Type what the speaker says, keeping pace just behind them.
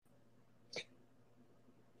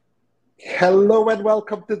Hello and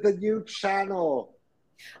welcome to the new channel.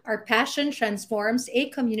 Our passion transforms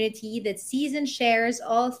a community that sees and shares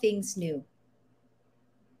all things new.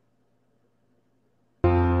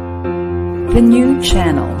 The new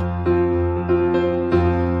channel.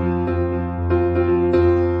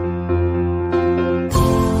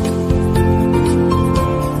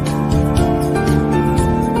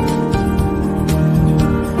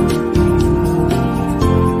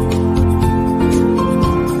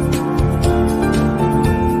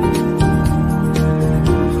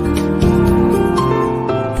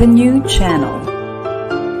 The new channel.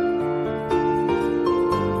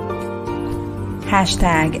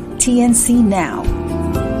 Hashtag TNC Now.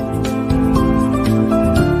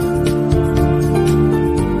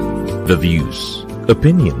 The views,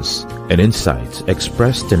 opinions, and insights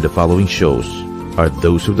expressed in the following shows are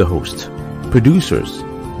those of the host, producers,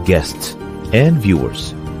 guests, and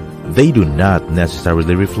viewers. They do not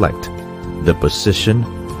necessarily reflect the position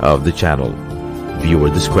of the channel. Viewer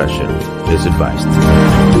discretion is advised.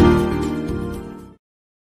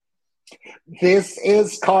 This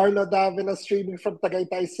is Karlo Davila streaming from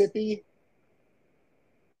Tagaytay City.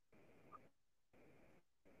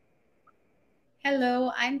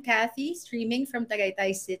 Hello, I'm Kathy, streaming from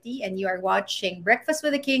Tagaytay City, and you are watching Breakfast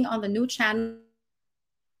with the King on the new channel.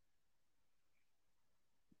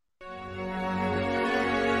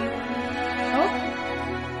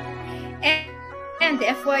 And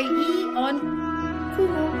the FYE on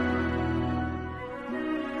Kumu.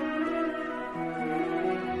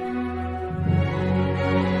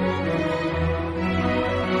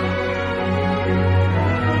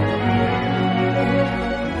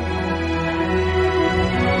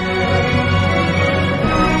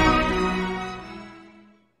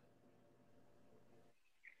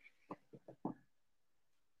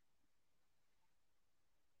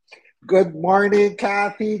 Good morning,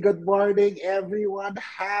 Kathy. Good morning, everyone.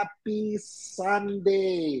 Happy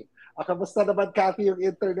Sunday. Kamusta naman, Kathy, yung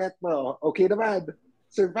internet mo? Okay naman?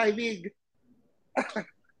 Surviving?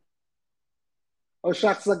 Oh,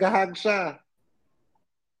 shucks, nagahang siya.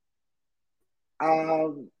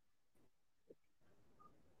 Um,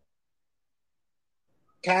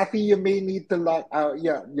 Kathy, you may need to log.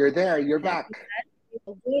 Yeah, you're there. You're back.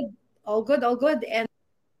 All good, all good, all good. And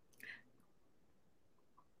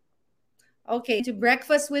okay, to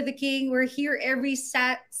Breakfast with the King. We're here every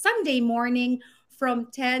Sunday morning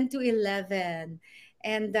from 10 to 11.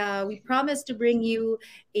 And we promise to bring you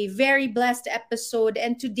a very blessed episode.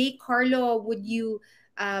 And today, Carlo, would you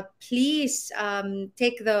please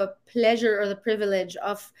take the pleasure or the privilege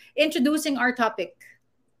of introducing our topic?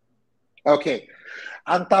 Okay.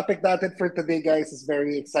 Ang topic natin for today, guys, is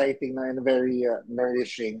very exciting and very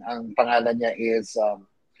nourishing. Ang pangalan niya is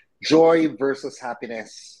joy versus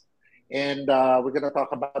happiness. And we're gonna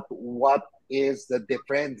talk about what is the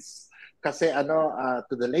difference. Kasi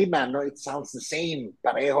to the layman, no, it sounds the same.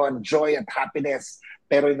 Pareho ang joy and happiness.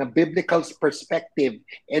 Pero in a biblical perspective,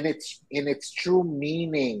 in its true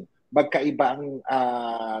meaning, magkaiba ang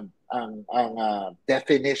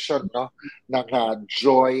definition, no, ng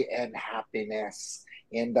joy and happiness.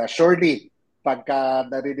 And surely,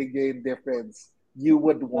 pagka narinig niyo yung difference, you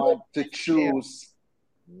would want to choose.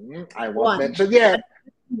 I won't mention yet.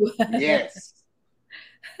 Yes.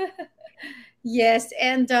 Yes,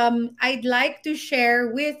 and I'd like to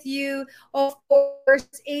share with you, of course,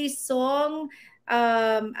 a song.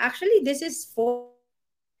 Actually, this is for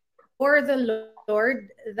the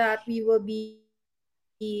Lord that we will be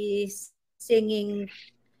singing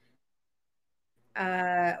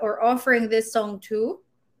or offering this song to.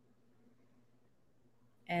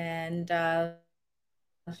 And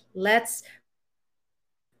let's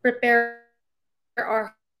prepare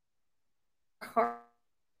our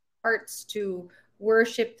hearts to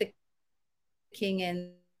worship the King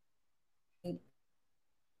and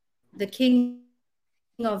the King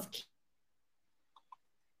of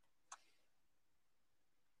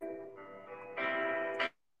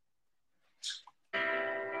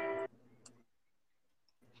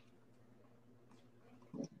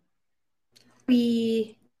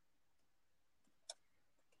we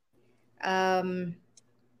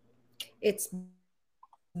it's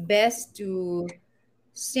best to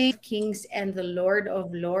sing Kings and the Lord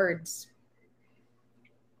of Lords.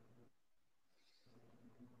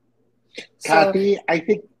 Kathy, I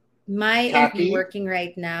think my Kathy, working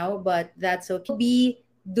right now, but that's okay. Be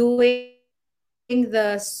doing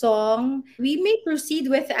the song. We may proceed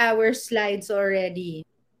with our slides already.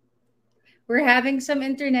 We're having some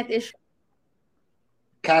internet issues.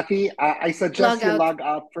 Kathy, I suggest Log you out log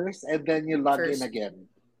out first and then you log in first. again.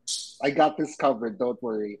 I got this covered. Don't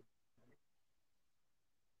worry.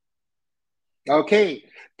 Okay,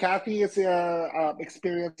 Kathy is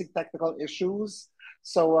experiencing technical issues,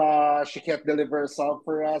 so she can't deliver a song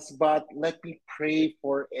for us. But let me pray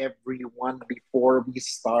for everyone before we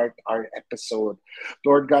start our episode.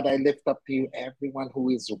 Lord God, I lift up to you everyone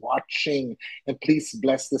who is watching, and please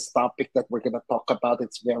bless this topic that we're going to talk about.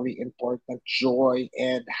 It's very important: joy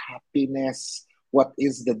and happiness. What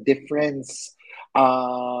is the difference?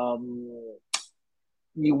 Um,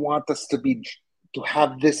 you want us to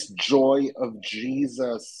have this joy of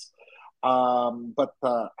Jesus. But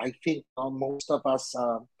I think most of us,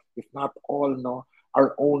 if not all, no,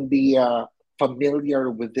 are only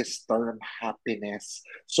familiar with this term happiness.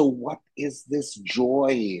 So, what is this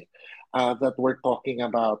joy that we're talking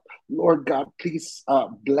about? Lord God, please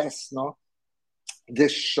bless no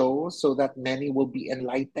this show so that many will be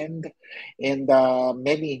enlightened and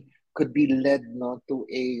many could be led no, to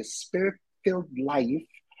a spirit filled life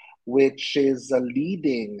which is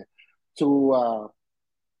leading to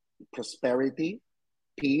prosperity,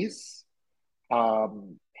 peace,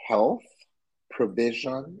 health,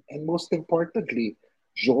 provision, and most importantly,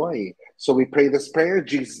 joy. So we pray this prayer, in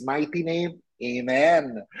Jesus' mighty name.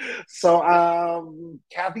 Amen. So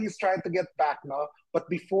Kathy is trying to get back, no? But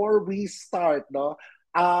before we start, no,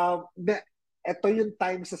 ito yung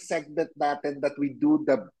time sa segment natin that we do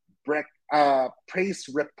the praise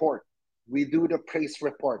report. We do the praise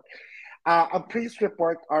report. A praise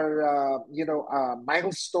report are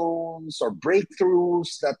milestones or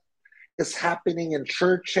breakthroughs that is happening in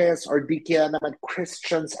churches or di kaya naman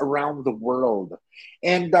Christians around the world.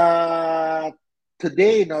 And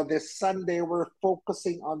today, no, this Sunday, we're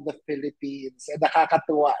focusing on the Philippines. And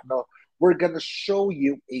nakakatuwa, no, we're gonna show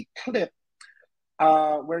you a clip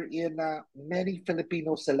wherein many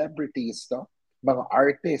Filipino celebrities, no, mga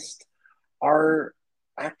artists, are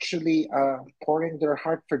actually pouring their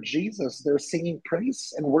heart for Jesus. They're singing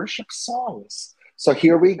praise and worship songs. So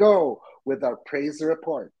here we go with our praise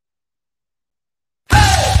report.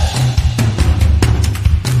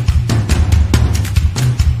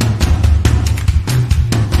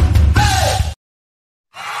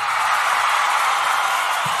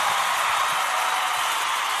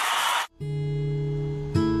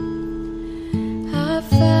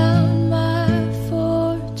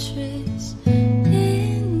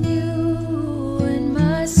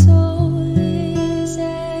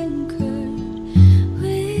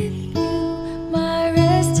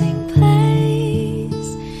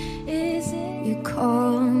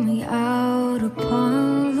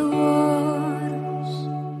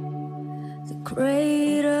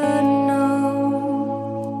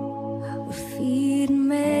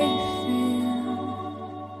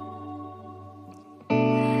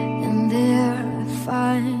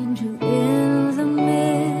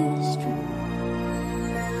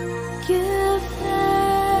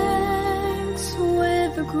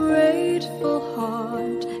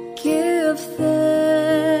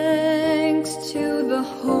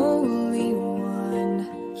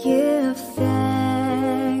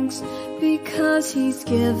 He's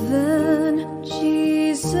given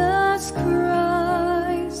Jesus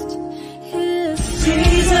Christ his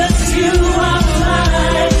Jesus, you are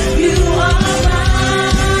mine, you are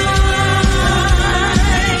mine.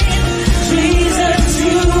 Jesus,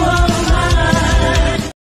 you are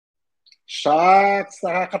mine. Shucks,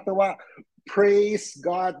 nakakatawa. Praise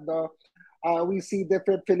God, no? We see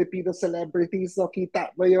different Filipino celebrities, no? Kita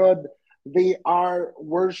mo yun? They are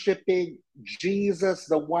worshiping Jesus,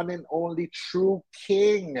 the one and only true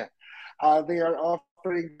King. They are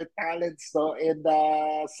offering their talents, no? And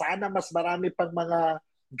sana mas marami pang mga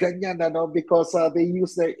ganyan, no? Because they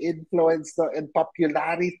use their influence, no? And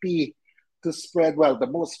popularity to spread, well, the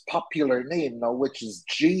most popular name, no? Which is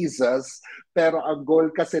Jesus. Pero ang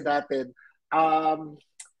goal kasi natin,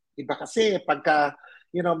 iba kasi pagka,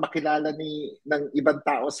 makilala ng ibang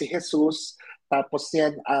tao si Jesus, tapos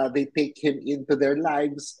yan, they take him into their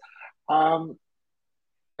lives.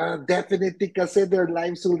 Definitely kasi their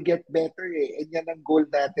lives will get better eh. And yan ang goal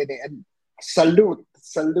natin eh. And salute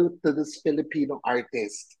to this Filipino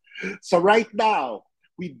artist. So right now,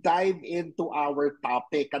 we dive into our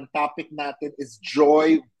topic. Ang topic natin is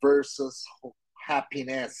joy versus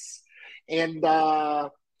happiness. And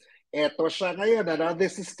eto siya ngayon.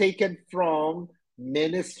 This is taken from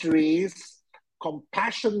Ministries,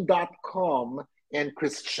 compassion.com and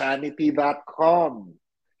christianity.com.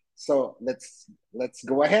 So let's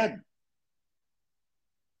go ahead.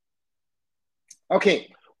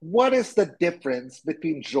 Okay, what is the difference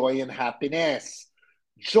between joy and happiness?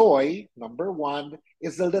 Joy, number one,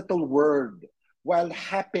 is a little word, while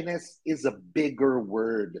happiness is a bigger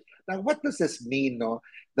word. Now, what does this mean? No?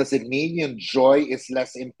 Does it mean your joy is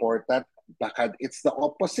less important? baka it's the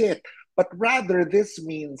opposite. But rather, this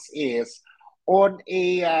means is on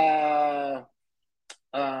a,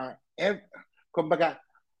 uh, ev- kumbaga,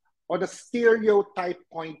 on a stereotype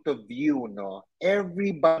point of view, no,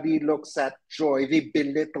 everybody looks at joy, they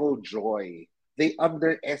belittle joy, they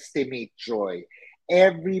underestimate joy.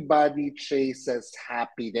 Everybody chases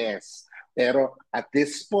happiness. Pero at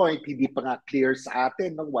this point, hindi pa nga clear sa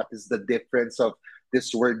atin no, what is the difference of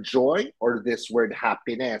this word joy or this word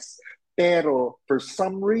happiness. Pero for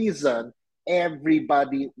some reason,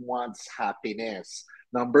 everybody wants happiness.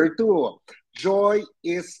 Number two, joy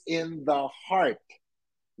is in the heart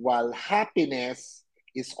while happiness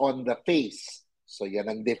is on the face. So yan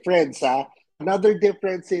ang difference ha. Another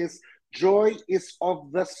difference is joy is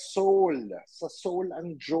of the soul. Sa soul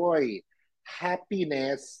ang joy.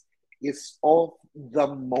 Happiness is of the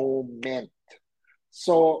moment.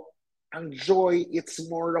 So ang joy, it's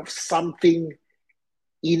more of something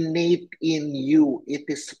innate in you. It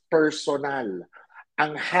is personal.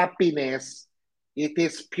 Ang happiness, it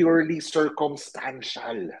is purely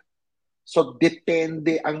circumstantial. So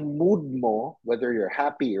depende ang mood mo, whether you're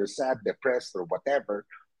happy or sad, depressed or whatever,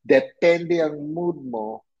 depende ang mood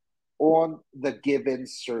mo on the given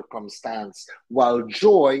circumstance. While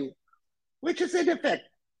joy, which is in effect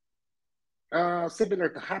similar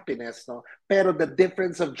to happiness, no? Pero the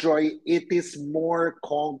difference of joy, it is more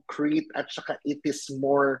concrete at saka it is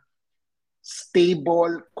more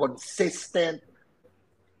stable, consistent,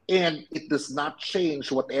 and it does not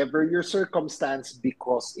change whatever your circumstance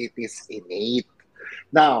because it is innate.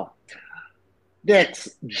 Now,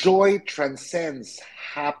 next, joy transcends,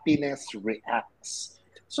 happiness reacts.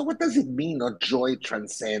 So, what does it mean? No? Joy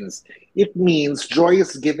transcends. It means joy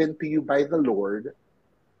is given to you by the Lord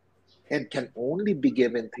and can only be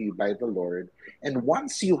given to you by the Lord. And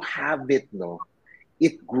once you have it, no,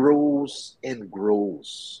 it grows and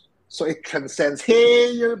grows. So it transcends.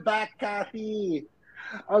 Hey, you're back, Kathy.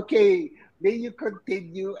 Okay, may you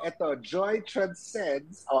continue. Ito, joy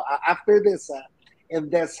transcends. Oh, after this,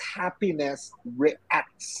 and this happiness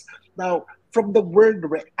reacts. Now, from the word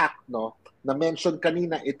react, no, na-mention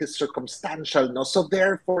kanina, it is circumstantial, no? So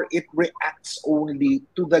therefore, it reacts only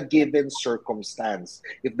to the given circumstance.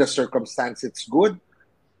 If the circumstance is good,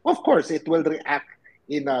 of course, it will react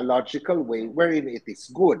in a logical way wherein it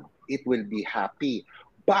is good. It will be happy.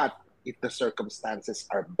 But if the circumstances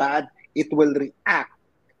are bad, it will react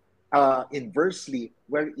inversely,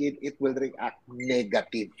 wherein it will react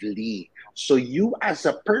negatively. So you as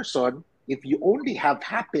a person, if you only have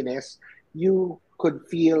happiness, you could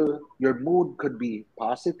feel your mood could be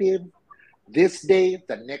positive. This day,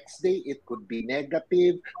 the next day, it could be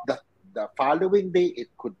negative. The following day, it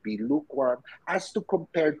could be lukewarm. As to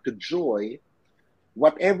compared to joy,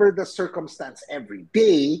 whatever the circumstance every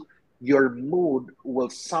day, your mood will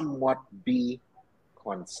somewhat be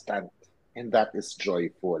constant. And that is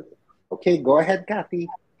joyful. Okay, go ahead, Kathy.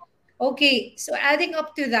 Okay, so adding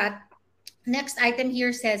up to that, next item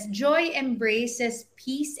here says joy embraces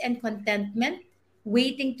peace and contentment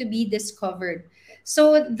waiting to be discovered.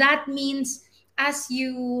 So that means as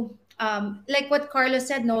you like what Carlos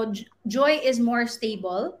said, no, joy is more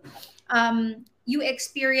stable. You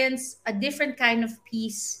experience a different kind of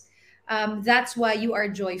peace. That's why you are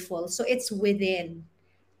joyful. So it's within.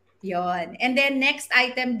 Yon. And then next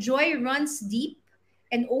item, joy runs deep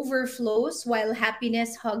and overflows while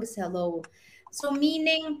happiness hugs hello. So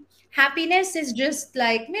meaning happiness is just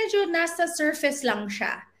like medyo nasa surface lang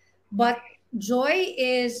siya. But joy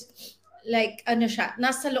is like ano siya,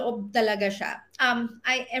 nasa loob talaga siya.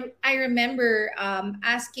 I remember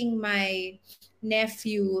asking my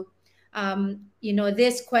nephew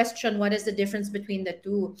this question, what is the difference between the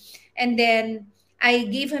two? And then I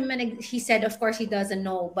gave him he said, of course, he doesn't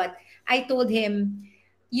know. But I told him,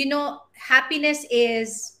 happiness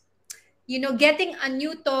is, getting a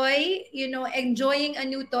new toy, enjoying a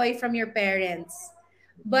new toy from your parents.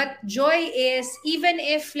 But joy is, even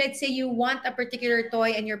if, let's say, you want a particular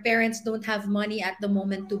toy and your parents don't have money at the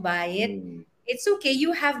moment to buy it, it's okay.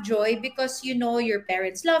 You have joy because you know your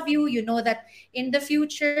parents love you. You know that in the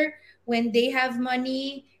future, when they have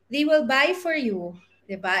money, they will buy for you.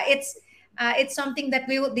 Diba? It's something that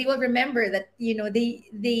they will remember that they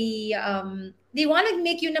want to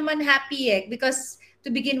make you naman happy because to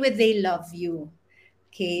begin with they love you.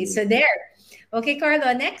 Okay, so there. Okay,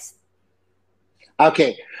 Carlo, next.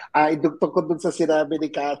 Okay, idugtong ko dun sa sinabi ni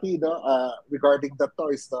Kathy, no, regarding the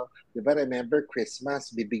toys, no. Di ba, remember,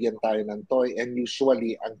 Christmas, bibigyan tayo ng toy, and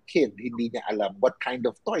usually, ang kid, hindi niya alam what kind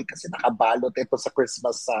of toy kasi nakabalot ito sa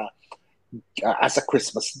Christmas as a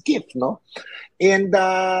Christmas gift, no? And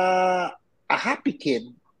a happy kid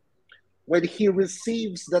when he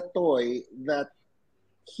receives the toy that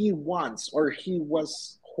he wants or he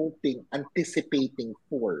was hoping, anticipating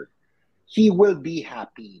for, he will be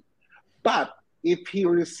happy. But if he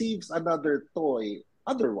receives another toy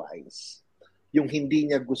otherwise, yung hindi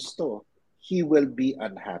niya gusto, he will be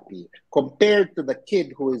unhappy. Compared to the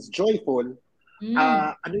kid who is joyful, Mm.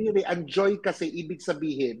 ano yun eh, ang joy kasi ibig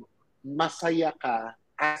sabihin, masaya ka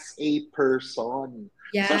as a person.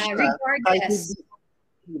 So Yeah, siya, kahit regardless hindi,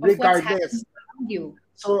 of what's regardless, happening around you.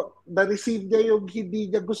 so na-receive niya yung hindi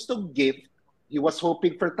niya gustong gift. He was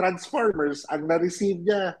hoping for Transformers. Ang na-receive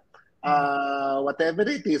niya, whatever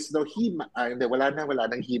it is, no, hindi, wala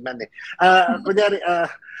nang He-Man eh. Kunyari,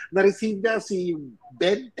 na-receive niya si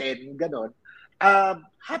Ben 10, ganon.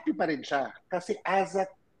 Happy pa rin siya. Kasi as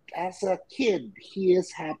a kid, he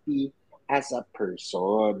is happy as a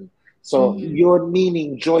person. So, Mhm. yun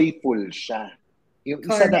meaning joyful siya. Yung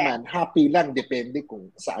isa Correct. naman, happy lang, depende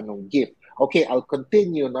kung sa anong gift. Okay, I'll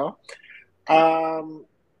continue, no? Um,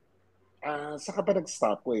 saan ka ba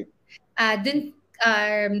nag-stop? Wait. Dun,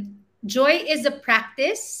 joy is a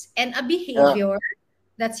practice and a Uh, behavior.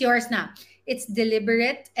 That's yours now. It's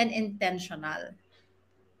deliberate and intentional.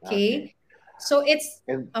 okay. Okay. So it's,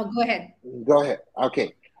 And oh, go ahead. go ahead.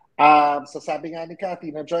 Okay. So sabi nga ni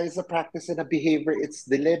Kathy, na joy is a practice and a behavior. It's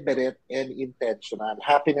deliberate and intentional.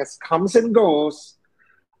 Happiness comes and goes.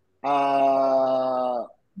 What kind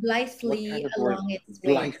Blithely of word? along its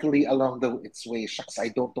way. Blithely along its way. Shucks, I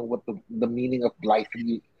don't know what the meaning of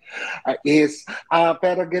blithely is.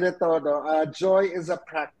 Pero ganito, no? Joy is a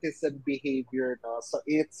practice and behavior, no? So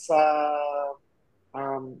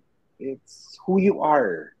um, it's who you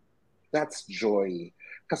are. That's joy.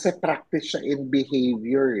 Kasi practice siya in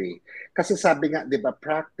behavior eh. Kasi sabi nga, di ba,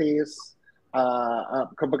 practice,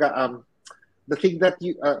 kumbaga, the thing that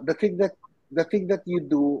you, the thing that you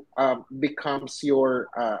do becomes your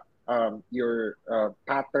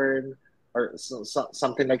pattern or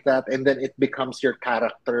something like that, and then it becomes your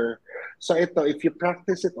character. So ito, if you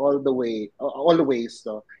practice it all the way, always,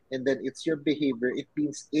 no, and then it's your behavior, it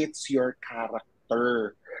means it's your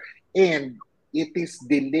character. And it is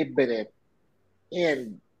deliberate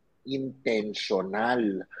and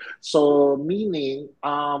intentional. So meaning,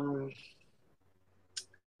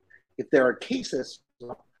 if there are cases,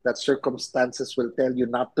 no, that circumstances will tell you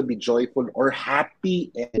not to be joyful or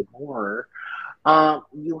happy anymore,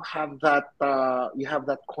 you have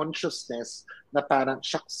that consciousness na parang,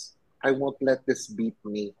 shucks, I won't let this beat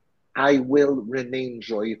me. I will remain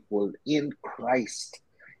joyful in Christ.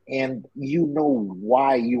 And you know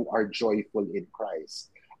why you are joyful in Christ.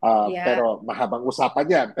 Yeah. Pero mahabang usapan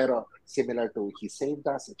yan. Pero similar to He saved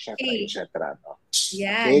us, etc., Okay. etc. No?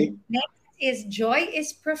 Yeah. Okay? Next is joy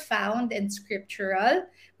is profound and scriptural.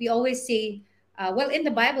 We always say, well, in the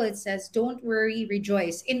Bible it says, don't worry,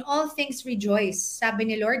 rejoice. In all things rejoice. Sabi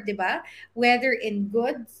ni Lord, di ba? Whether in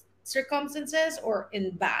good circumstances or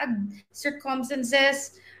in bad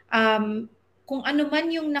circumstances, kung ano man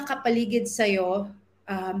yung nakapaligid sa'yo,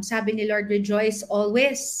 sabi ni Lord, rejoice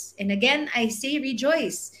always. And again, I say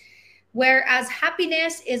rejoice. Whereas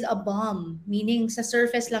happiness is a balm, meaning sa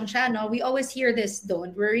surface lang siya, no? We always hear this,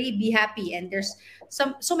 don't worry, be happy. And there's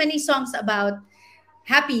so many songs about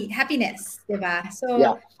happiness, diba? Yeah.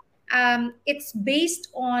 So it's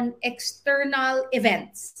based on external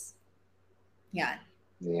events. Yeah.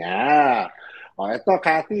 Yeah. O, ito,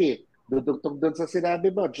 Kathy, dudugtog dun sa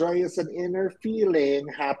sinabi mo, joy is an inner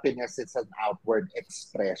feeling, happiness is an outward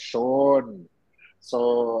expression.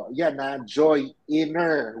 So, yan na, joy,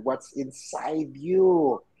 inner, what's inside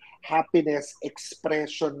you. Happiness,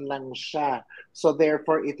 expression lang siya. So,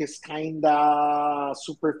 therefore, it is kinda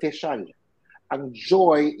superficial. Ang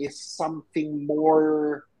joy is something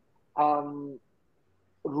more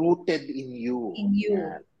rooted in you. In you.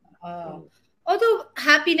 Yan. Although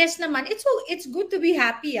happiness naman, it's good to be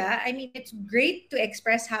happy, ah. I mean, it's great to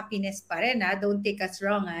express happiness pa rin, ah. Don't take us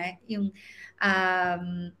wrong, ah. Yung,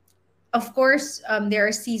 of course, there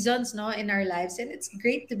are seasons, no, in our lives, and it's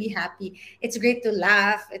great to be happy. It's great to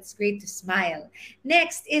laugh. It's great to smile.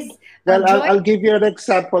 Next is Well, joy. I'll give you an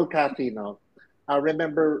example, Kathy. No,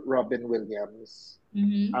 remember Robin Williams?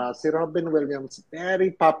 Mhm. Si Robin Williams,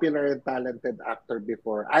 very popular and talented actor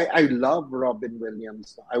before. I love Robin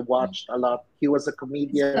Williams. I watched a lot. He was a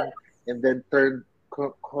comedian and then turned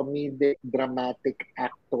comedic dramatic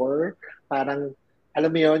actor. Parang,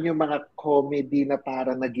 alam mo yun, yung mga comedy na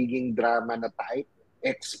parang nagiging drama na type.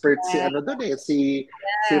 Expert si ano doon eh, si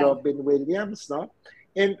Robin Williams, no?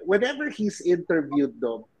 And whenever he's interviewed,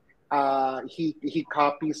 though, he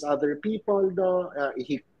copies other people, though.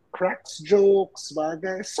 He cracks jokes,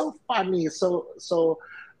 bagay. So funny, so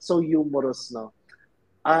humorous, no?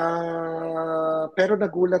 Pero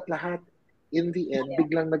nagulat lahat. In the end, Yeah.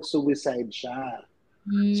 biglang nag-suicide siya.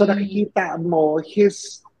 So Mm, nakikita mo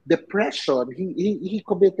his depression, he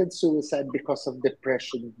committed suicide because of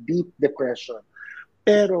depression, deep depression.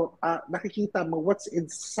 Pero nakikita mo what's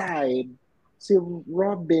inside si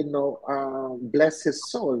Robin, no, bless his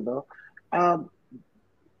soul, no, um,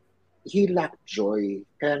 he lacked joy.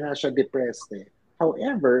 Kaya nga siya depressed eh.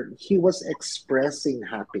 However, he was expressing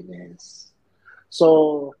happiness.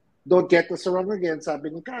 So, don't get us wrong again,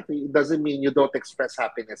 sabi ni Kathy, it doesn't mean you don't express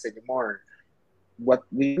happiness anymore. What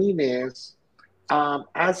we mean is,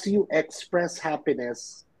 as you express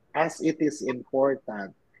happiness, as it is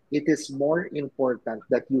important, it is more important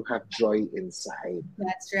that you have joy inside.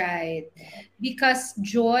 that's right. Because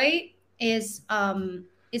joy is an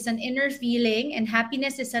inner feeling and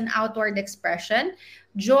happiness is an outward expression.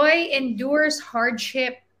 Joy endures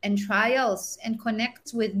hardship and trials and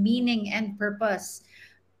connects with meaning and purpose.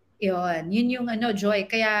 Yun yung ano, joy.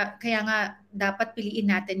 Kaya nga dapat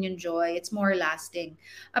piliin natin yung joy. It's more lasting.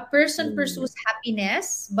 A person Mm. pursues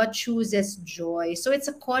happiness but chooses joy. So it's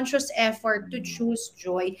a conscious effort to choose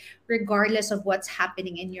joy regardless of what's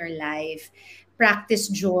happening in your life.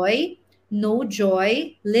 Practice joy, know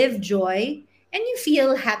joy, live joy, and you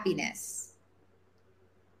feel happiness.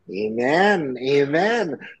 Amen.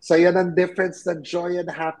 Amen. So yan ang difference ng joy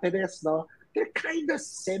and happiness, no? They're kind of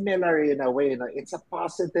similar in a way, no? It's a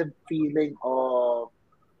positive feeling of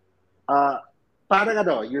uh parang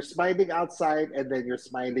ano, you're smiling outside and then you're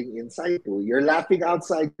smiling inside too. You're laughing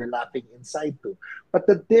outside, you're laughing inside too. But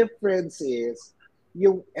the difference is,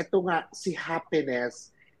 yung eto nga, si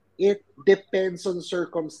happiness, it depends on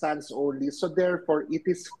circumstance only. So therefore, it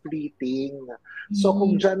is fleeting. So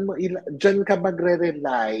kung Mm, dyan ka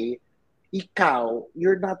magre-rely, ikaw,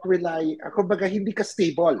 you're not relying, kumbaga, hindi ka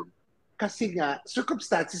stable. Kasi nga,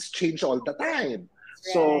 circumstances change all the time.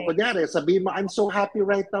 So, right. kunyari, sabihin mo, I'm so happy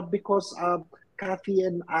right now because Kathy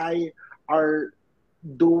and I are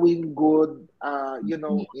doing good, in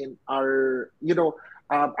our,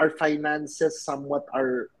 our finances somewhat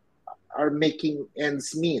are making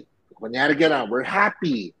ends meet. Kunyari gana, we're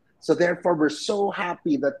happy. So therefore, we're so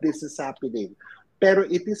happy that this is happening. Pero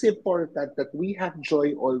it is important that we have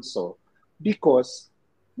joy also because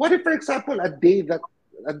what if, for example, a day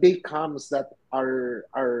comes that our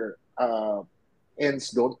ends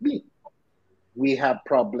don't meet? We have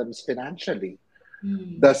problems financially.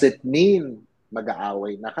 Mm, Does it mean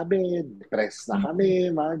mag-aaway na kami, depressed na mm, kami,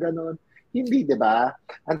 mga ganon? Hindi, di ba?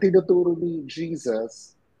 Ang tinuturo ni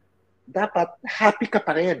Jesus, dapat happy ka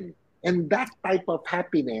pa rin. And that type of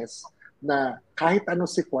happiness na kahit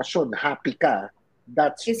anong sitwasyon, happy ka,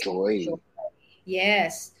 that's is joy. joy.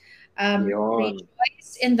 Yes. Yon.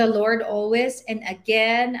 Rejoice in the Lord always. And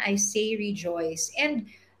again, I say rejoice. And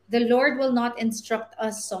the Lord will not instruct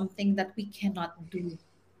us something that we cannot do.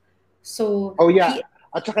 So, Oh He, yeah.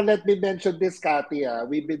 At saka let me mention this, Kathy.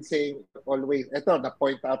 We've been saying always, ito,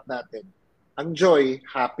 na-point out natin. Ang joy,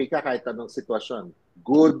 happy ka kahit anong sitwasyon.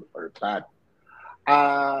 Good or bad.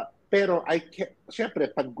 Pero syempre,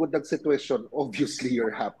 pag good ang situation, obviously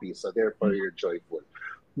you're happy. So therefore, you're joyful.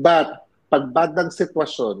 But pag bad ang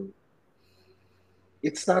sitwasyon,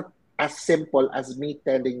 it's not as simple as me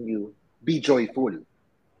telling you, be joyful.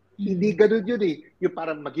 Hindi mm, ganun yun eh. Yung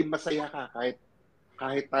parang maging masaya ka kahit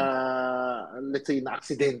let's say na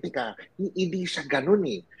aksidente ka. Hindi siya ganun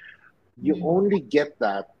eh. You mm, only get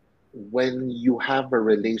that when you have a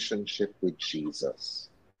relationship with Jesus.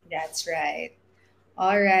 that's right.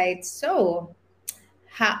 All right. So,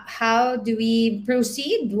 how do we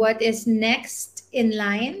proceed? What is next in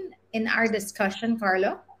line in our discussion,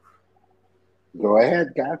 Carlo? Go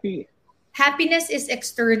ahead, Kathy. Happiness is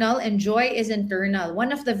external and joy is internal.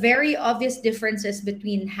 One of the very obvious differences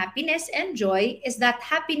between happiness and joy is that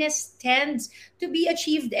happiness tends to be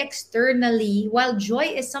achieved externally, while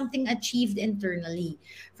joy is something achieved internally.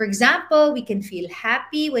 For example, we can feel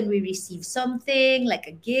happy when we receive something like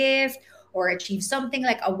a gift or achieve something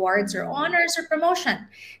like awards or honors or promotion.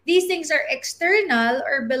 These things are external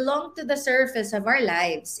or belong to the surface of our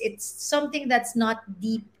lives. It's something that's not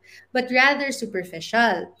deep but rather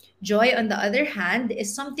superficial. Joy, on the other hand,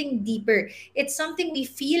 is something deeper. It's something we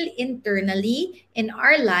feel internally in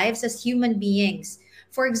our lives as human beings.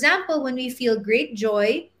 For example, when we feel great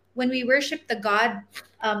joy, when we worship the God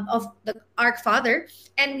of our Father,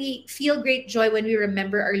 and we feel great joy when we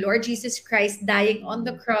remember our Lord Jesus Christ dying on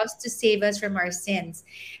the cross to save us from our sins,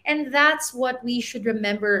 and that's what we should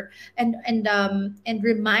remember and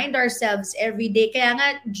remind ourselves every day. Kaya nga,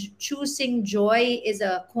 choosing joy is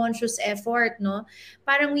a conscious effort, no?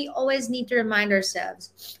 Parang we always need to remind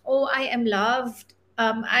ourselves, oh, I am loved.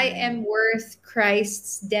 I am worth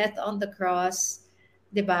Christ's death on the cross,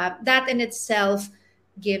 'di ba? That in itself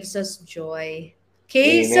gives us joy.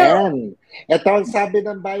 Okay, so Amen. Ito ang sabi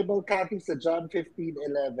ng Bible copy sa John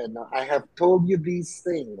 15:11. No? I have told you these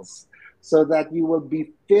things so that you will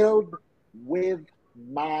be filled with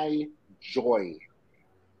my joy.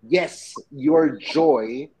 Yes, your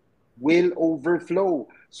joy will overflow.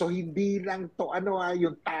 So hindi lang to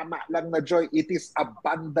yung tama lang na joy. It is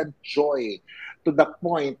abundant joy to the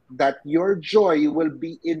point that your joy will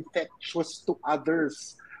be infectious to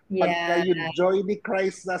others. Pagka yeah. yung joy ni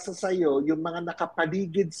Christ nasa sayo, yung mga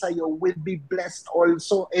nakapaligid sayo will be blessed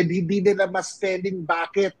also, and hindi nila mas-spelling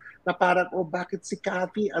bakit na parang, oh, bakit si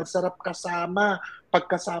Kathy ang sarap kasama,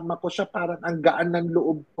 pagkasama ko siya parang ang gaan ng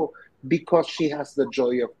loob ko, because she has the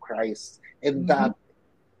joy of Christ. And that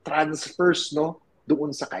transfers, no,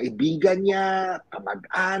 doon sa kaibigan niya,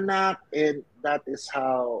 kamag-anak, and that is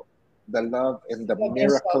how the love and the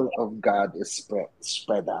miracle of God is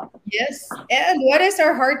spread out. Yes. And what is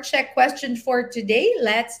our heart check question for today?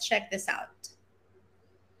 Let's check this out.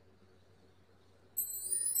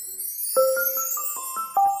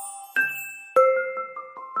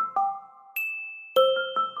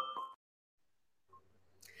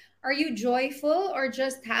 Are you joyful or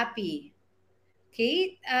just happy?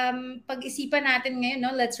 Okay, pag-isipan natin ngayon,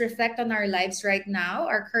 no? Let's reflect on our lives right now,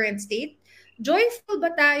 our current state. Joyful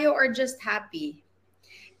ba tayo or just happy?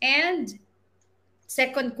 And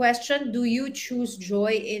second question, do you choose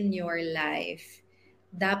joy in your life?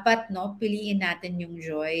 Dapat, no, piliin natin yung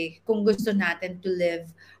joy kung gusto natin to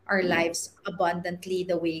live our lives abundantly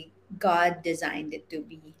the way God designed it to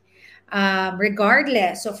be,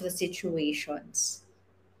 regardless of the situations.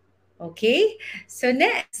 Okay, so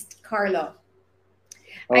next, Carlo.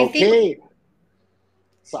 Okay.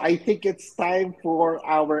 So I think it's time for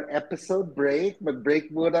our episode break.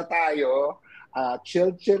 Mag-break muna tayo.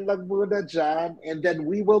 Chill-chill lang muna dyan. And then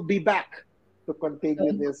we will be back to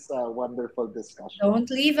continue this wonderful discussion. Don't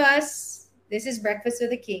leave us. This is Breakfast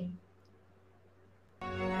with the King.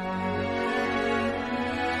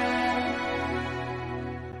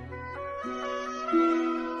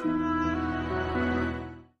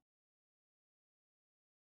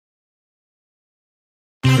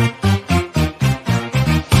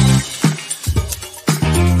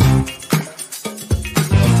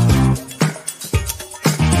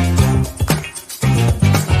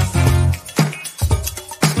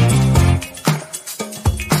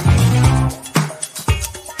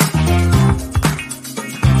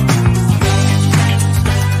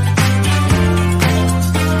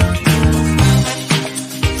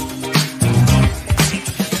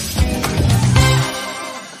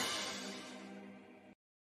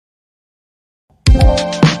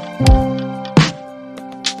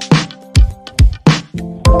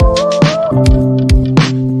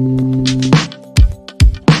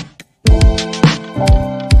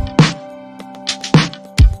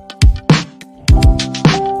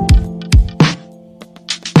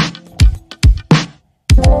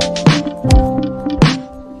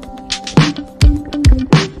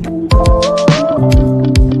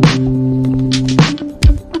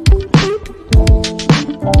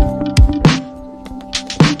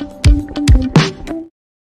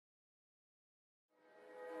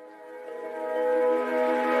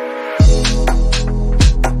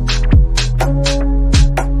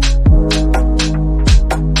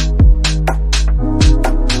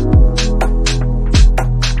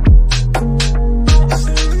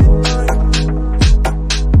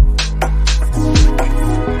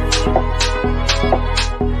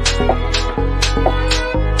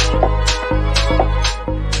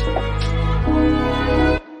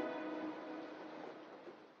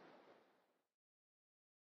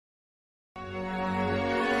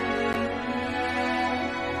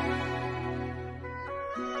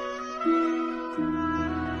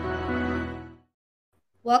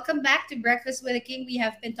 Welcome back to Breakfast with the King. We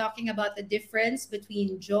have been talking about the difference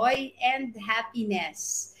between joy and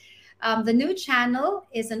happiness. The new channel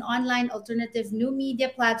is an online alternative new media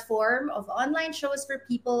platform of online shows for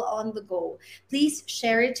people on the go. Please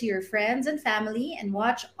share it to your friends and family and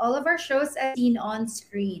watch all of our shows as seen on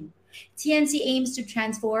screen. TNC aims to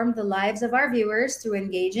transform the lives of our viewers through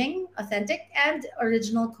engaging, authentic, and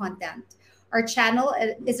original content. Our channel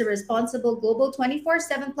is a responsible global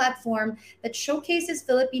 24/7 platform that showcases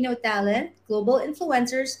Filipino talent, global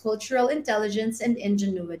influencers, cultural intelligence, and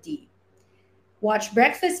ingenuity. Watch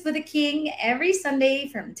Breakfast with the King every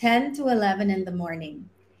Sunday from 10 to 11 in the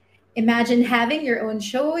morning. Imagine having your own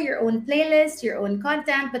show, your own playlist, your own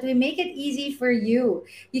content, but we make it easy for you.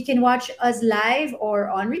 You can watch us live or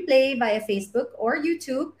on replay via Facebook or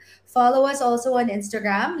YouTube. Follow us also on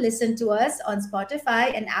Instagram. Listen to us on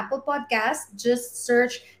Spotify and Apple Podcasts. Just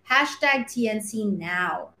search hashtag TNC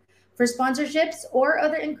now. For sponsorships or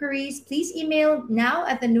other inquiries, please email now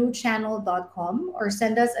at thenewchannel.com or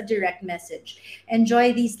send us a direct message.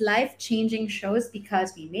 Enjoy these life changing shows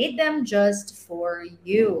because we made them just for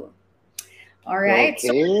you. All right.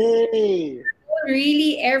 So Okay.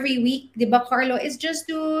 really every week, di ba, Carlo, is just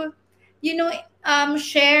to, you know,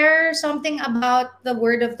 share something about the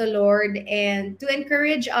word of the Lord and to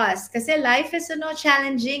encourage us. Kasi life is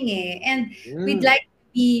challenging eh. And we'd Mm, like to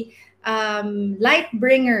be light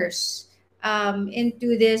bringers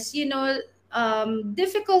into this,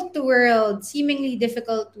 difficult world, seemingly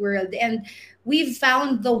difficult world. And we've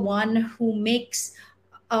found the one who makes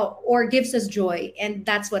or gives us joy. And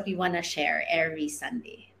that's what we want to share every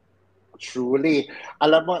Sunday. truly.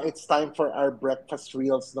 Alam mo, it's time for our breakfast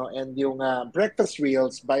reels, no? And yung breakfast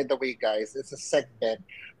reels, by the way, guys, it's a segment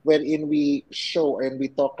wherein we show and we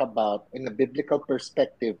talk about, in a biblical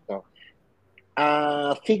perspective, no,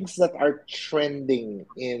 things that are trending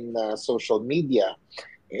in social media.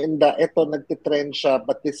 And ito, nagtitrend siya,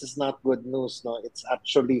 but this is not good news, no? It's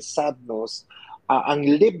actually sad news. Ang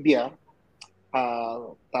Libya,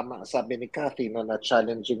 tama sabi ni Kathy, no, na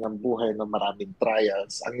challenging ang buhay ng maraming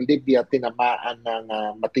trials. Ang Libya tinamaan ng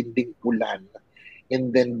matinding ulan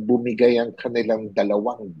and then bumigay ang kanilang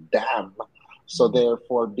dalawang dam. So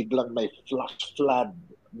therefore, biglang may flash flood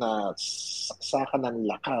na saksakan ng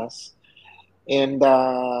lakas. And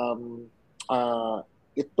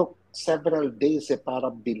it took several days para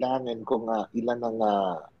bilangin kung ilan ang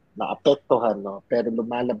naapektuhan, no? Pero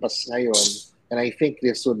lumalabas ngayon, and I think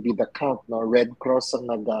this would be the count, no? Red Cross ang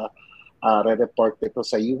re-report ito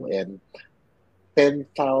sa UN,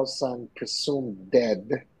 10,000 presumed dead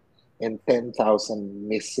and 10,000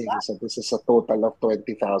 missing. So this is a total of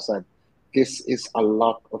 20,000. This is a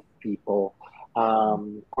lot of people.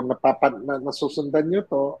 Kung nasusundan nyo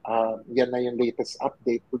to, yan na yung latest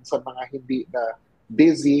update. Kung sa mga hindi na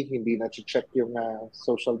busy, hindi na check yung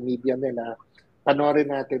social media nila, panoorin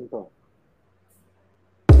natin to.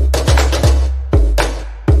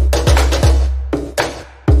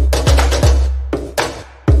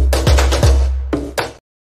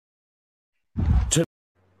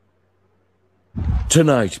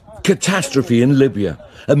 Tonight, catastrophe in Libya.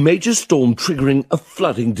 A major storm triggering a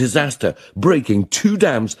flooding disaster, breaking 2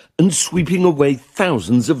 dams and sweeping away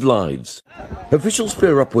thousands of lives. Officials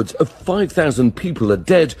fear upwards of 5,000 people are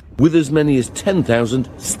dead, with as many as 10,000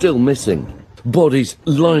 still missing. Bodies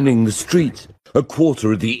lining the streets. A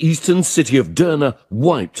quarter of the eastern city of Derna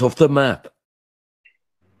wiped off the map.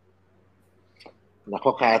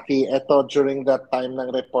 Nako, Kathy, eto during that time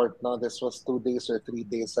ng report, no, this was 2 days or 3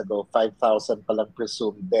 days ago, 5,000 palang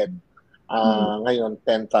presumed dead. Ngayon,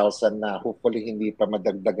 10,000 na. Hopefully, hindi pa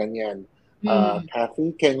madagdagan yan.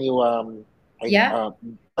 Kathy, can you Yeah.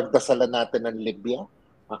 pagdasalan natin ng Libya?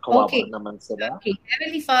 Kawawa Okay. naman sila. Okay,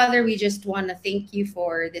 Heavenly Father, we just want to thank you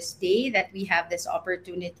for this day that we have this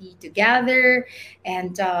opportunity to gather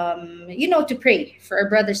and, to pray for our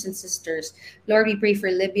brothers and sisters. Lord, we pray for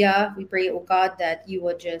Libya. We pray, oh God, that you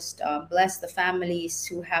would just bless the families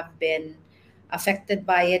who have been affected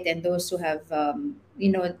by it and those who have,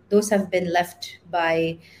 those have been left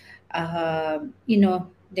by,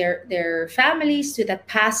 their families to that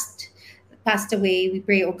passed away. We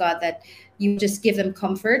pray, oh God, that you just give them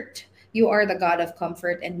comfort. You are the God of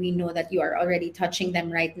comfort, and we know that you are already touching them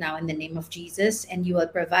right now in the name of Jesus, and you will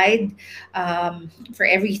provide for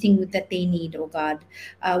everything that they need, oh God.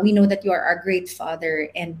 We know that you are our great Father,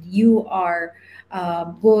 and you are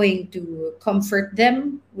going to comfort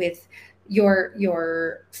them with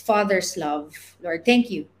your Father's love. Lord, thank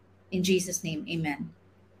you. In Jesus' name, amen.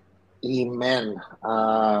 Amen.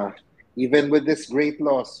 Even with this great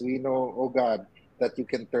loss, we know, oh God, that you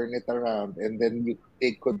can turn it around and then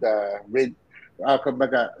they could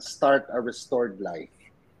start a restored life.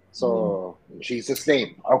 So, in Jesus'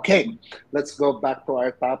 name. Okay, let's go back to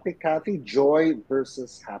our topic, Kathy. Joy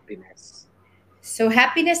versus happiness. So,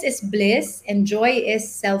 happiness is bliss and joy is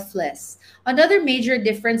selfless. Another major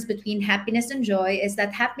difference between happiness and joy is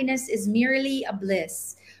that happiness is merely a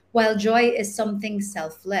bliss, while joy is something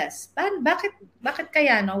selfless. Bakit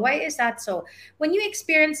kaya, no? Why is that so? When you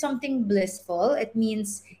experience something blissful, it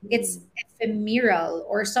means it's ephemeral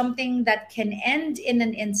or something that can end in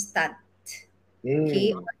an instant.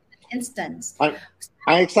 Okay? Or Mm. in an instance.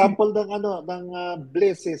 Ang example ng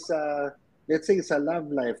bliss is, let's say, sa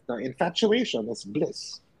love life, no? Infatuation is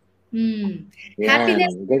bliss.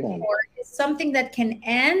 Happiness, Yan, ganyan. therefore, is something that can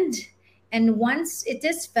end, and once it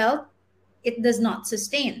is felt, it does not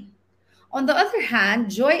sustain. On the other hand,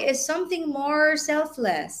 joy is something more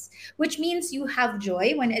selfless, which means you have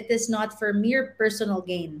joy when it is not for mere personal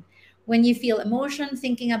gain. When you feel emotion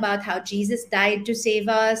thinking about how Jesus died to save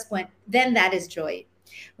us, then that is joy.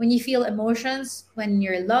 When you feel emotions when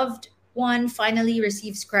your loved one finally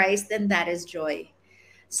receives Christ, then that is joy.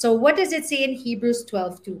 So what does it say in Hebrews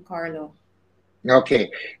 12:2, Carlo? Okay.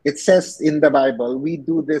 It says in the Bible, we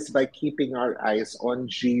do this by keeping our eyes on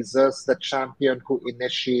Jesus, the champion who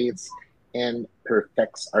initiates and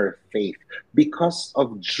perfects our faith. Because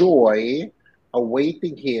of joy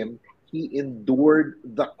awaiting him, he endured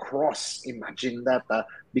the cross. Imagine that.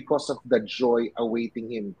 Because of the joy awaiting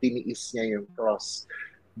him, tiniis niya yung cross.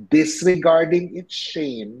 Disregarding its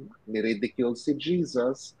shame, niridicule si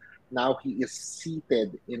Jesus, now he is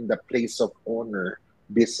seated in the place of honor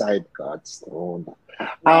beside God's throne.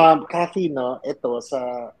 Kathy, no,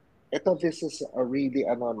 this is a really,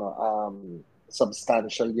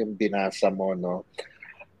 substantial yung binasa mo, no?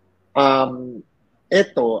 Ang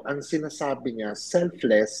sinasabi niya,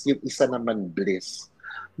 selfless, yung isa naman bliss.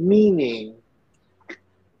 Meaning,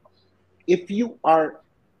 if you are,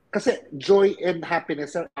 kasi joy and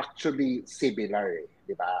happiness are actually similar,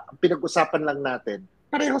 di ba? Ang pinag-usapan lang natin,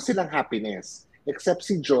 pareho silang happiness. Except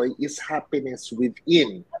si joy is happiness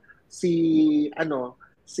within. Si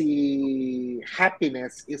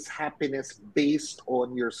happiness is happiness based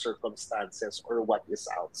on your circumstances or what is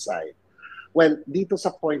outside. Well, dito sa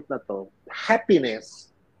point na to, happiness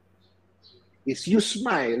is you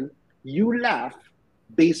smile, you laugh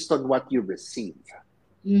based on what you receive.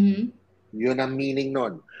 Mm-hmm. Yun ang meaning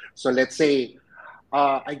nun. So let's say,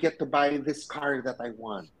 I get to buy this car that I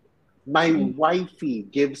want. My wifey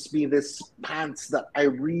gives me this pants that I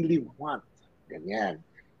really want. Ganyan.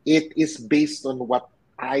 It is based on what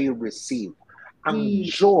I receive. Ang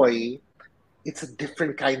joy, it's a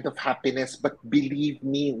different kind of happiness, but believe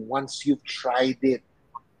me, once you've tried it,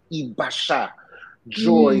 iba siya.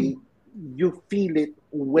 Joy, you feel it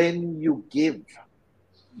when you give.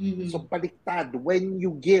 So baliktad, when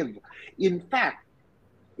you give. In fact,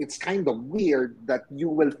 it's kind of weird that you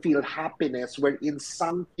will feel happiness wherein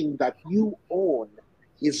something that you own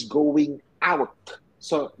is going out.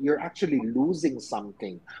 So you're actually losing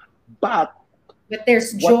something. But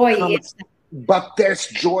there's joy. There's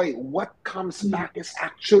joy. What comes back is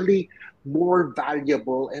actually more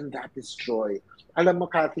valuable, and that is joy. Alam mo,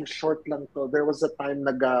 Kathy, short lang to. There was a time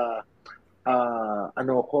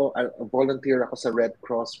volunteer ako sa Red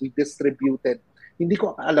Cross. We distributed, hindi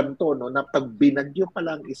ko alam to, no, na pag binagyo pa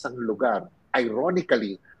lang isang lugar,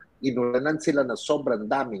 ironically, inulanan sila na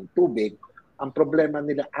sobrang daming tubig, ang problema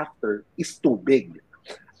nila after is tubig.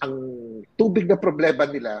 Ang tubig na problema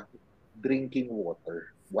nila, drinking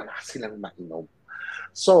water. Wala silang mainom.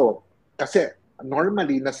 So, kasi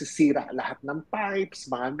normally, nasisira lahat ng pipes,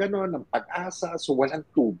 mga ganon, ng pag-asa, so walang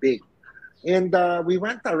tubig. And we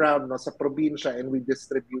went around, no, sa probinsya, and we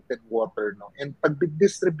distributed water, no. And pag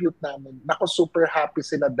distribute namin, nako, super happy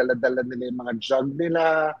sila, dala-dala nila yung mga jug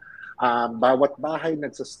nila, bawat bahay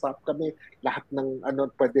nagsastop kami, lahat ng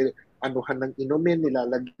pwede anuhan ng inumin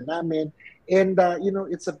nilalagyan namin. And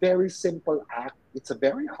it's a very simple act, it's a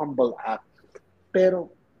very humble act, pero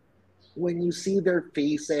when you see their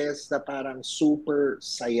faces na parang super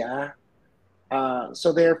saya.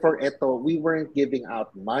 So therefore, we weren't giving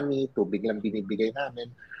out money, tubig lang binibigay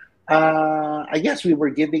namin. I guess we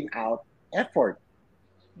were giving out effort.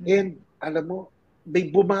 And alam mo,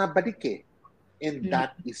 may bumabalik eh. And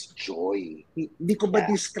that is joy. Hindi ko ba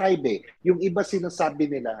describe eh. Yung iba sinasabi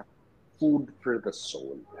nila, food for the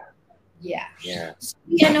soul. Yeah. So,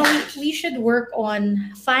 we should work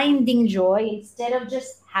on finding joy instead of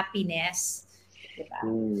just happiness. Diba?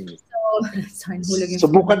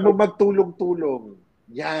 Subukan mo magtulong-tulong.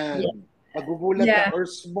 Yan. Magugulat ka. Or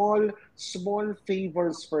small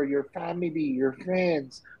favors for your family, your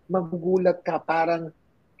friends. Magugulat ka. Parang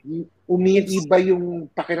umiiba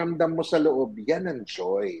yung pakiramdam mo sa loob. Yan ang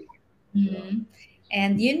joy.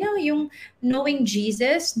 And yung knowing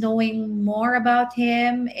Jesus, knowing more about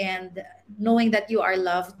him, and knowing that you are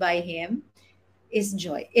loved by him is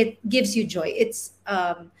joy. It gives you joy. It's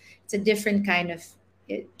a different kind of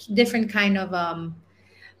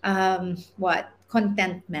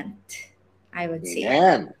contentment, I would say.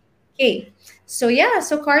 Amen. Okay. So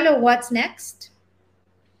Carlo, what's next?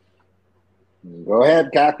 Go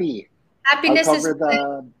ahead, Kathy. Happiness I'll is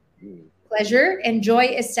cover pleasure, and joy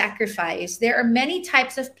is sacrifice. There are many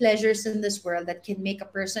types of pleasures in this world that can make a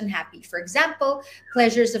person happy. For example,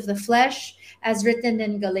 pleasures of the flesh, as written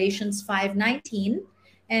in Galatians 5:19,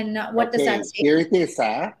 And what does that Okay, say? here it is,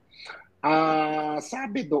 ha?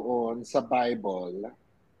 Sabi doon sa Bible,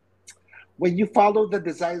 when you follow the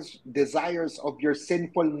desires of your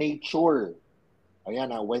sinful nature.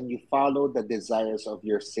 Ayan, when you follow the desires of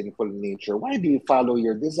your sinful nature. Why do you follow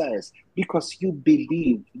your desires? Because you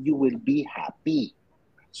believe you will be happy.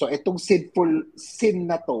 So itong sinful sin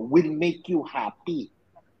na to will make you happy.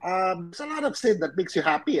 There's a lot of sin that makes you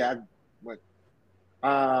happy.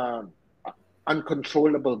 Uh,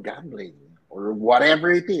 uncontrollable gambling or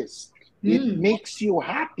whatever it is. It makes you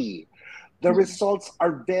happy. The results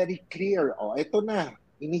are very clear. Oh, ito na.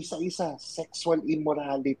 Inisa-isa. Sexual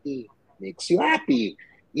immorality makes you happy.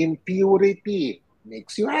 Impurity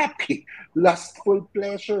makes you happy. Lustful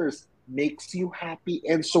pleasures makes you happy,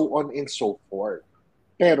 and so on and so forth.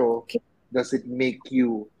 Pero, does it make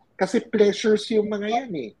you... Kasi pleasures yung mga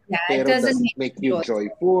yan eh. Yeah, it Pero doesn't does it make you joy.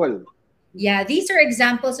 joyful? Yeah, these are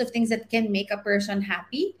examples of things that can make a person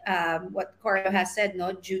happy. What Karlo has said,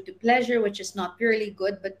 no, due to pleasure, which is not purely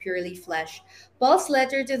good but purely flesh. Paul's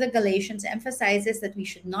letter to the Galatians emphasizes that we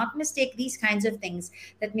should not mistake these kinds of things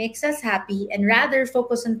that makes us happy and rather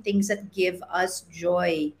focus on things that give us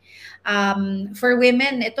joy. For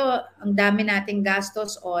women, ito, ang dami nating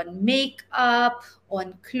gastos on makeup,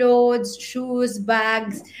 on clothes, shoes,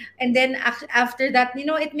 bags, and then after that,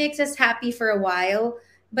 it makes us happy for a while.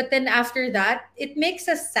 But then after that, it makes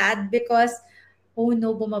us sad because, oh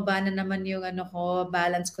no, bumaba na naman yung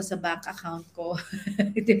balance ko sa bank account ko.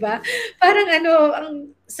 Diba? Parang ang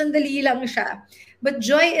sandali lang siya. But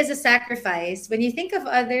joy is a sacrifice. When you think of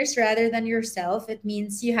others rather than yourself, it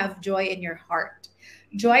means you have joy in your heart.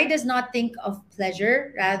 Joy does not think of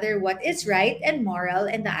pleasure, rather what is right and moral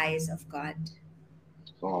in the eyes of God.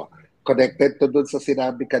 Oh, connected to dun sa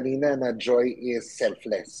sinabi kanina na joy is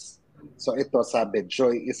selfless. So ito sabi,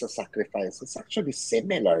 joy is a sacrifice. It's actually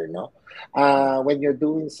similar, no? When you're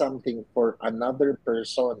doing something for another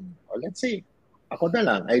person, or let's say, ako na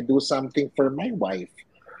lang, I do something for my wife.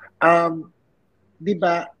 Di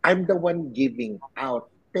ba, I'm the one giving out,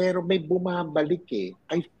 pero may bumabalik eh.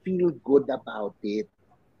 I feel good about it.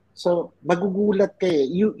 So, magugulat ka eh.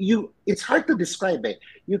 It's hard to describe eh.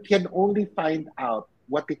 You can only find out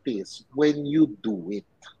what it is when you do it.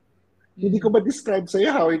 Hindi ko ma-describe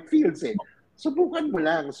sa'yo how it feels eh. Subukan mo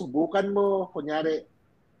lang. Subukan mo, kunyari,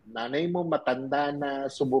 nanay mo matanda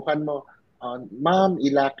na, subukan mo, ma'am,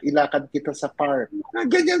 ilakad kita sa park.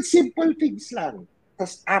 Ganyan, simple things lang.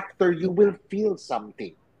 Tapos after, you will feel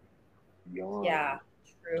something. Yun. Yeah,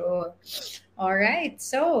 true. All right.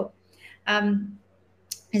 So,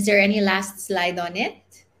 is there any last slide on it?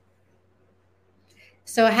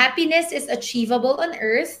 So happiness is achievable on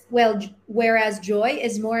earth, whereas joy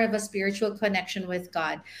is more of a spiritual connection with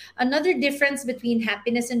God. Another difference between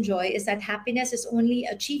happiness and joy is that happiness is only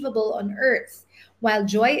achievable on earth, while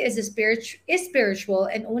joy is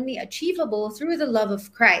spiritual and only achievable through the love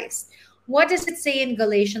of Christ. What does it say in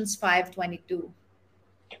Galatians 5:22?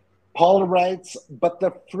 Paul writes, but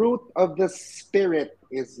the fruit of the Spirit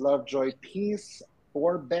is love, joy, peace,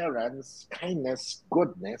 forbearance, kindness,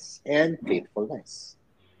 goodness, and faithfulness.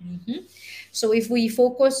 Mm-hmm. So if we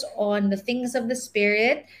focus on the things of the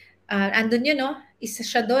Spirit, andun yun, no? Isa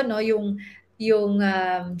siya doon, no? Yung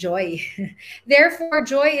joy. Therefore,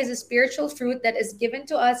 joy is a spiritual fruit that is given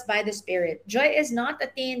to us by the Spirit. Joy is not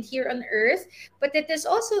attained here on earth, but it's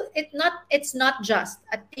not just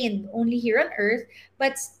attained only here on earth,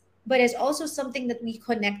 but it's also something that we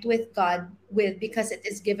connect with God with because it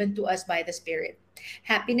is given to us by the Spirit.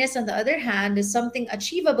 Happiness, on the other hand, is something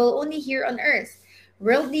achievable only here on earth.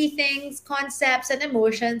 Worldly things, concepts, and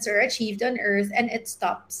emotions are achieved on earth and it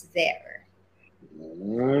stops there.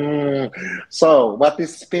 So, what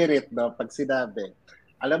is spirit, no? Pag sinabi,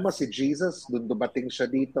 alam mo si Jesus, dun dumating siya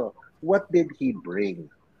dito, what did He bring?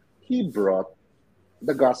 He brought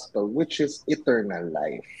the gospel, which is eternal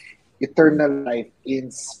life. Eternal life in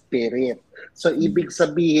spirit. So, ibig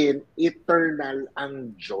sabihin, eternal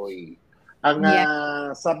ang joy. Ang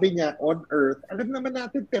sabi niya, on earth, alam naman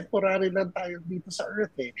natin, temporary lang tayo dito sa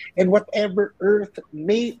earth eh. And whatever earth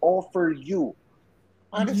may offer you,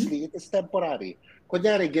 honestly, it is temporary.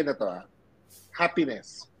 Kunyari, ganito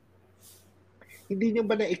happiness. Hindi niyo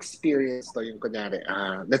ba na-experience to yung kunyari,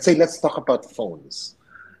 let's talk about phones.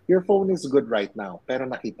 Your phone is good right now, pero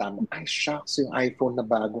nakita mo, ay shucks, yung iPhone na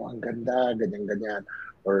bago, ang ganda, ganyan-ganyan.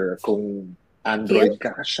 Or kung Android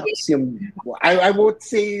ka, shucks, yung, I won't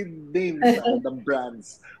say names ng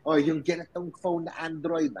brands. O, yung ganitong phone na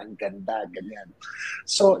Android, ang ganda, ganyan.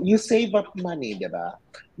 So, you save up money, di ba?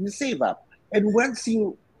 You save up. And once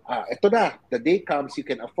you, ito na, the day comes, you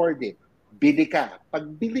can afford it. Bili ka.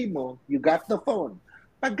 Pag bili mo, you got the phone.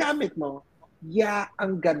 Pag gamit mo, Yeah,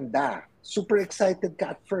 ang ganda. Super excited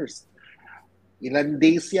ka at first. Ilan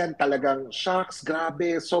days yan, talagang shocks,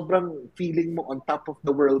 grabe, sobrang feeling mo on top of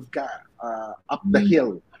the world ka, up the Mm.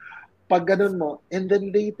 hill. Pag ganun mo, and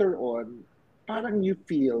then later on, parang you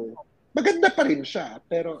feel, maganda pa rin siya,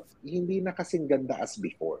 pero hindi na kasing ganda as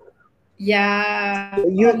before. Yeah. So, Oo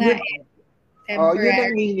nga, yun ang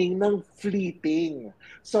temporary. meaning ng fleeting.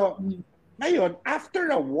 So, Mm. ngayon,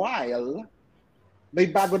 after a while, may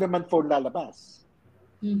bago naman phone lalabas.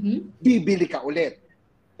 Mhm. Bibili ka ulit.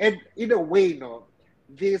 And in a way, no,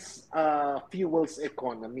 this fuels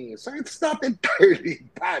economy. So it's not entirely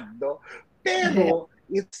bad, no? Pero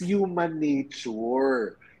it's human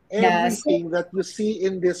nature. Yeah. So, Everything that you see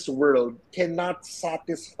in this world cannot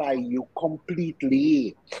satisfy you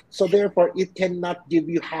completely. So therefore, it cannot give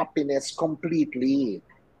you happiness completely.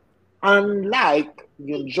 Unlike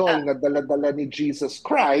yung joy na dala-dala ni Jesus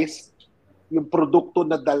Christ, yung produkto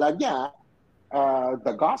na dala niya,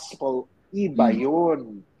 the gospel, iba mhm. yun.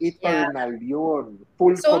 Yeah. Eternal yun.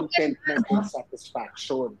 Full So, contentment and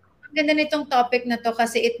satisfaction. ang ganda nitong topic na to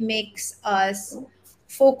kasi it makes us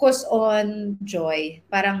focus on joy.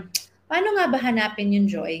 Parang, paano nga ba hanapin yung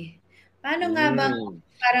joy? Paano nga bang, Mm.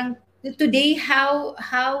 parang, today, how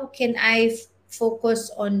can I focus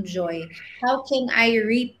on joy? How can I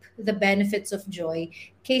reap the benefits of joy?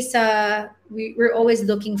 Kaysa, we're always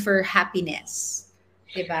looking for happiness.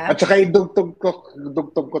 At Diba? saka idugtog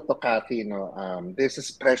ko to, Kathy, no? This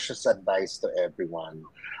is precious advice to everyone.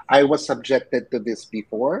 I was subjected to this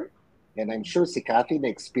before, and I'm sure si Kathy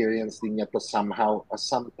na-experience din niya to somehow,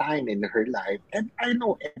 sometime in her life, and I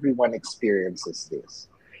know everyone experiences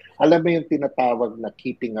this. Alam mo yung tinatawag na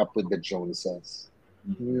keeping up with the Joneses.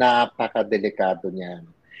 Napakadelikado niyan.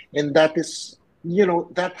 And that is,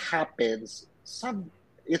 that happens,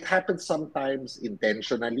 it happens sometimes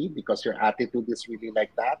intentionally because your attitude is really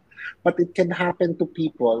like that, but it can happen to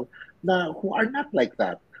people who are not like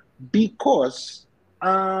that because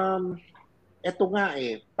eto nga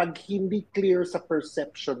pag hindi clear sa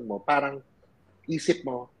perception mo, parang isip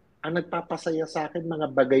mo, ang nagpapasaya sa akin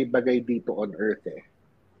mga bagay-bagay dito on earth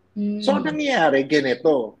So Mm. nangyayari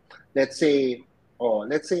ganito. Let's say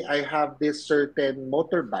I have this certain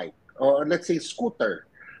motorbike or let's say scooter.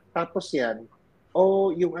 Tapos yan,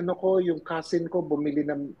 yung yung cousin ko bumili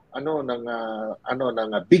ng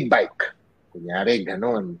big bike. Kunyari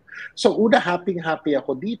ganon. So una happy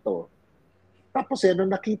ako dito. Tapos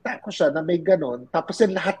nung nakita ko siya na may ganon, tapos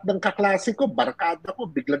lahat ng kaklase ko, barkada ko,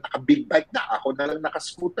 biglang naka-big bike na, ako na lang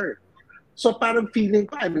naka-scooter. So parang feeling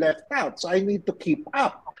ko I'm left out. So I need to keep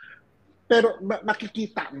up. Pero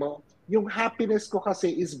makikita mo, yung happiness ko kasi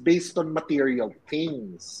is based on material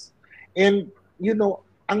things. And,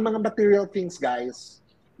 ang mga material things, guys,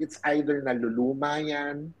 it's either naluluma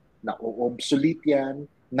yan, na-obsolete yan,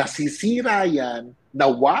 nasisira yan,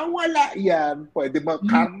 nawawala yan, pwede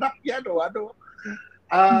makarnap yan o ano.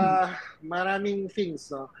 Maraming things,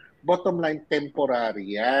 no? Bottom line,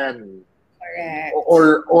 temporary yan. Correct.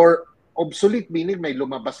 Or obsolete, meaning may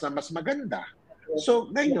lumabas na mas maganda. So,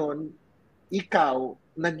 ngayon, ikaw,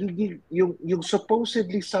 nagiging, yung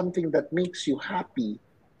supposedly something that makes you happy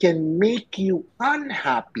can make you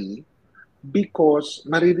unhappy because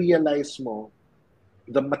marirealize mo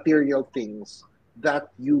the material things that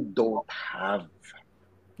you don't have.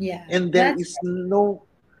 Yeah. And there is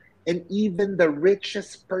and even the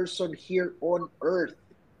richest person here on earth,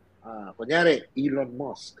 kunyari, Elon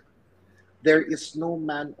Musk, there is no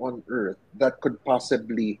man on earth that could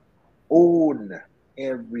possibly own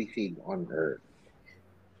everything on earth.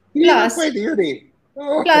 Hindi na Plus, pwede yun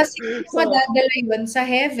Plus, hindi mo madadala yun sa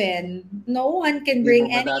heaven. No one can Hindi bring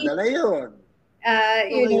mo madadala any, yun.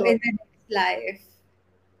 in the next life.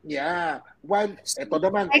 Yeah. While, ito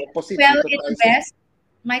naman, Might opposite well dito tayo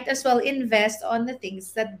might as well invest on the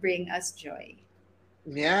things that bring us joy.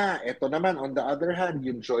 Yeah, ito naman, on the other hand,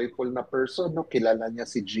 yung joyful na person, kilala niya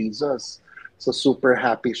si Jesus. So, super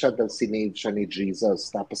happy siya dahil sinave siya ni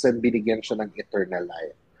Jesus. Tapos, binigyan siya ng eternal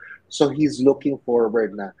life. So, he's looking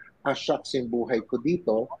forward na, shucks, yung buhay ko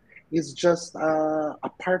dito is just a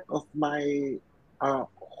part of my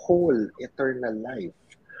whole eternal life.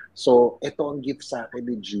 So, ito ang gift sa akin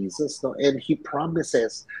ni Jesus. No? And he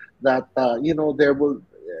promises that, there will,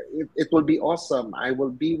 it will be awesome. I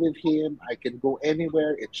will be with him. I can go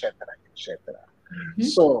anywhere, etc., etc. Mm-hmm.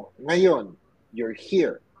 So, ngayon, you're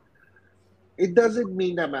here. It doesn't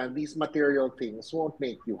mean naman these material things won't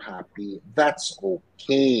make you happy. That's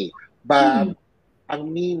okay. But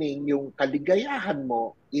ang meaning, yung kaligayahan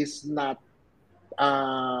mo is not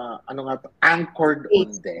anchored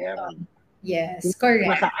on them. Yes, correct.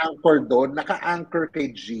 Naka-anchor doon, naka-anchor kay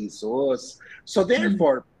Jesus. So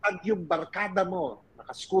therefore, pag yung barkada mo,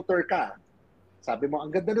 naka-scooter ka, sabi mo, ang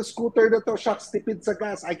ganda ng scooter na to, shucks, tipid sa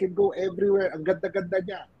gas, I can go everywhere, ang ganda-ganda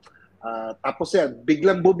niya. Tapos yan,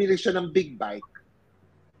 biglang bumili siya ng big bike,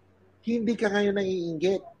 hindi ka ngayon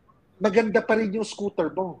naiinggit. Maganda pa rin yung scooter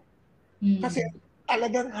mo. Kasi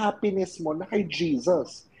talagang happiness mo na kay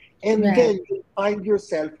Jesus. And Right. then, you find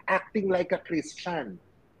yourself acting like a Christian.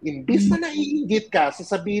 Imbis na naiinggit ka,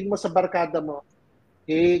 sasabihin mo sa barkada mo,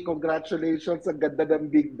 hey, congratulations, ang ganda ng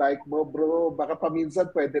big bike mo, bro. Baka paminsan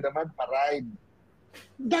pwede naman pa-ride.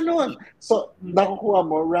 Ganon. So, nakukuha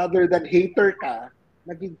mo, rather than hater ka,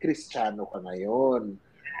 naging Kristiyano ka ngayon.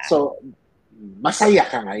 So, masaya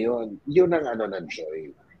ka ngayon. Yun ang ano ng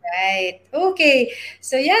joy. Right. Okay.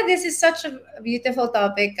 So yeah, this is such a beautiful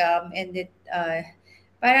topic, and it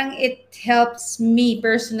parang it helps me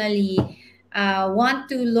personally want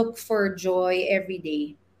to look for joy every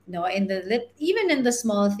day. No, in the even in the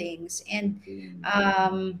small things, and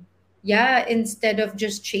yeah, instead of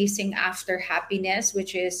just chasing after happiness,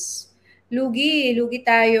 which is lugi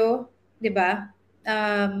tayo, 'di ba?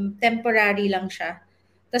 Temporary lang siya.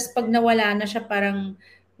 Tapos pag nawala na siya, parang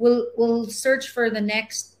we'll search for the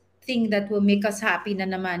next thing that will make us happy na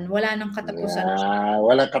naman. Wala nang katapusan na siya. Yeah,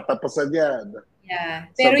 walang katapusan yan. Yeah.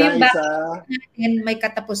 So Pero yung guys, bakit natin may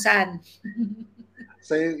katapusan.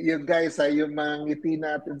 so yung guys, yung mga ngiti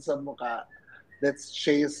natin sa mukha, let's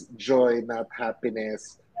chase joy, not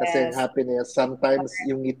happiness. Kasi yung Yes. happiness, sometimes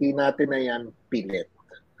yung ngiti natin na yan, pilit.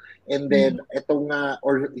 And then, itong,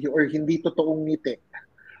 or hindi totoong ngiti.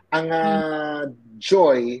 Ang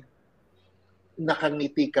joy,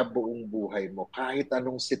 nakangiti ka buong buhay mo, kahit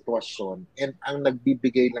anong sitwasyon, and ang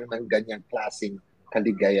nagbibigay lang ng ganyang klaseng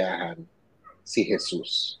kaligayahan, si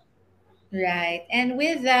Jesus. Right. And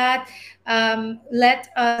with that, let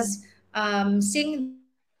us sing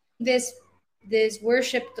this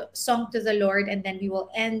worship song to the Lord, and then we will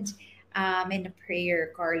end in a prayer,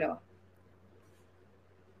 Carlo.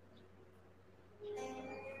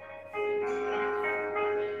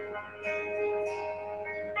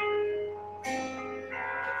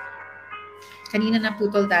 Kanina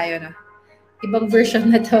naputol tayo, no? Ibang version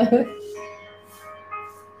na to.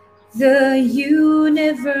 The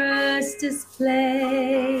universe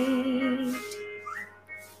displayed,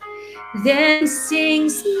 then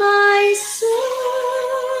sings my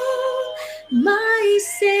soul, my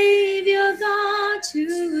Savior God, to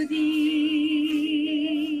thee.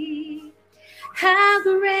 How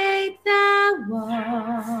great thou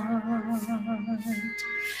art,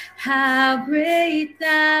 how great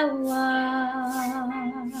thou art.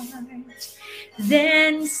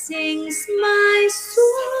 Then sings my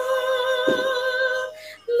soul,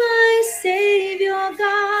 my Savior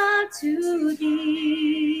God, to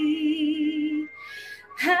thee.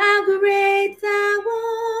 How great thou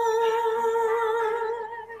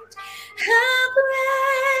art, how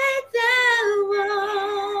great thou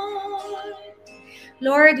art.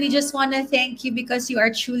 Lord, we just want to thank you because you are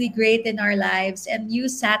truly great in our lives and you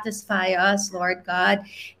satisfy us, Lord God.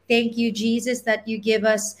 Thank you, Jesus, that you give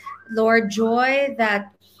us, Lord, joy that,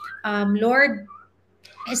 Lord,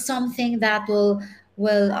 is something that will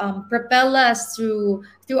propel us through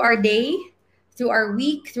our day, through our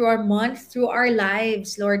week, through our month, through our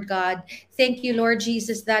lives, Lord God. Thank you, Lord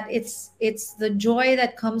Jesus, that it's the joy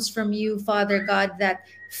that comes from you, Father God, that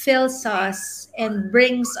fills us and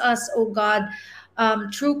brings us, oh God,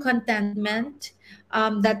 true contentment.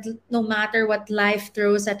 That no matter what life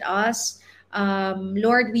throws at us,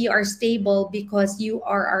 Lord, we are stable because you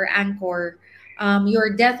are our anchor.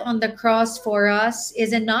 Your death on the cross for us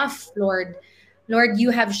is enough, Lord. Lord, you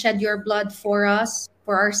have shed your blood for us,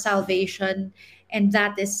 for our salvation, and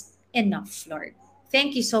that is enough, Lord.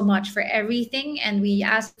 Thank you so much for everything. And we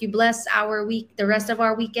ask you bless our week, the rest of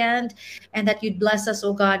our weekend, and that you'd bless us,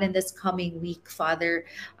 oh God, in this coming week, Father.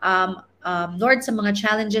 Lord, sa mga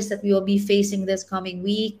challenges that we will be facing this coming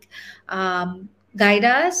week, guide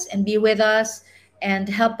us and be with us and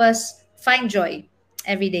help us find joy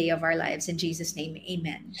every day of our lives. In Jesus' name,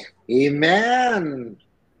 amen. Amen.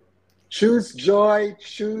 Choose joy,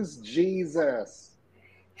 choose Jesus.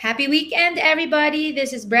 Happy weekend, everybody.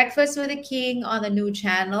 This is Breakfast with the King on the new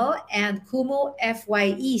channel and Kumu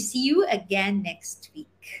FYE. See you again next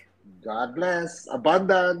week. God bless.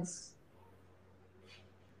 Abundance.